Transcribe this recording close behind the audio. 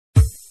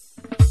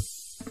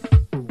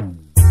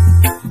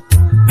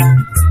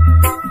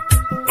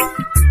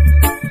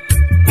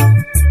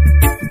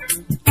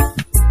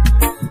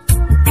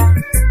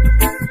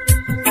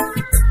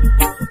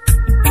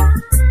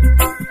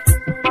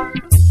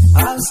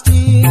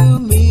still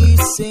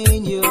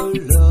missing your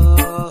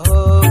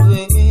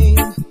loving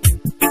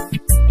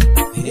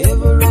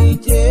every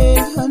day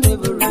and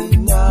every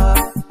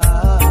night.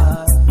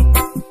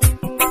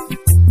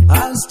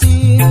 I'm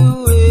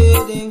still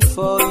waiting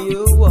for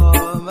your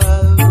warm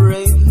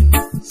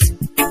embrace.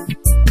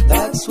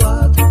 That's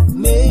what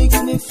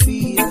makes me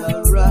feel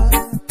alright.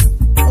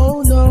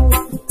 Oh no,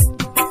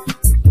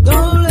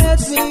 don't let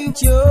me,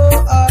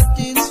 your heart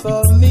is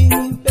for me,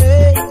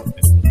 babe.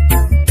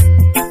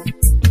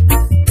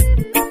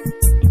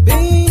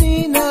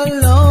 Being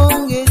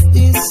alone, it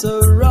is so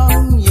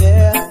wrong,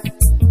 yeah.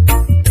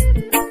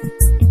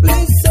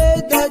 Please say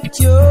that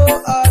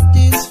your heart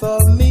is for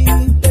me,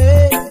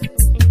 babe.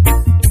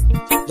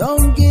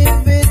 Don't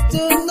give it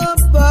to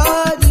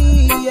nobody,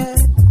 yeah.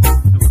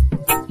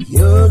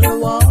 You're the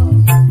one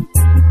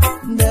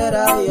that I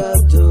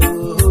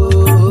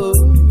adore,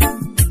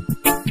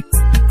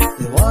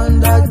 the one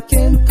that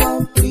can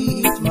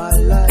complete my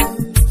life.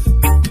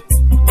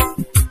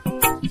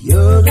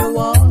 You're the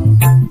one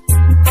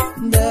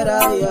that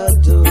I adore.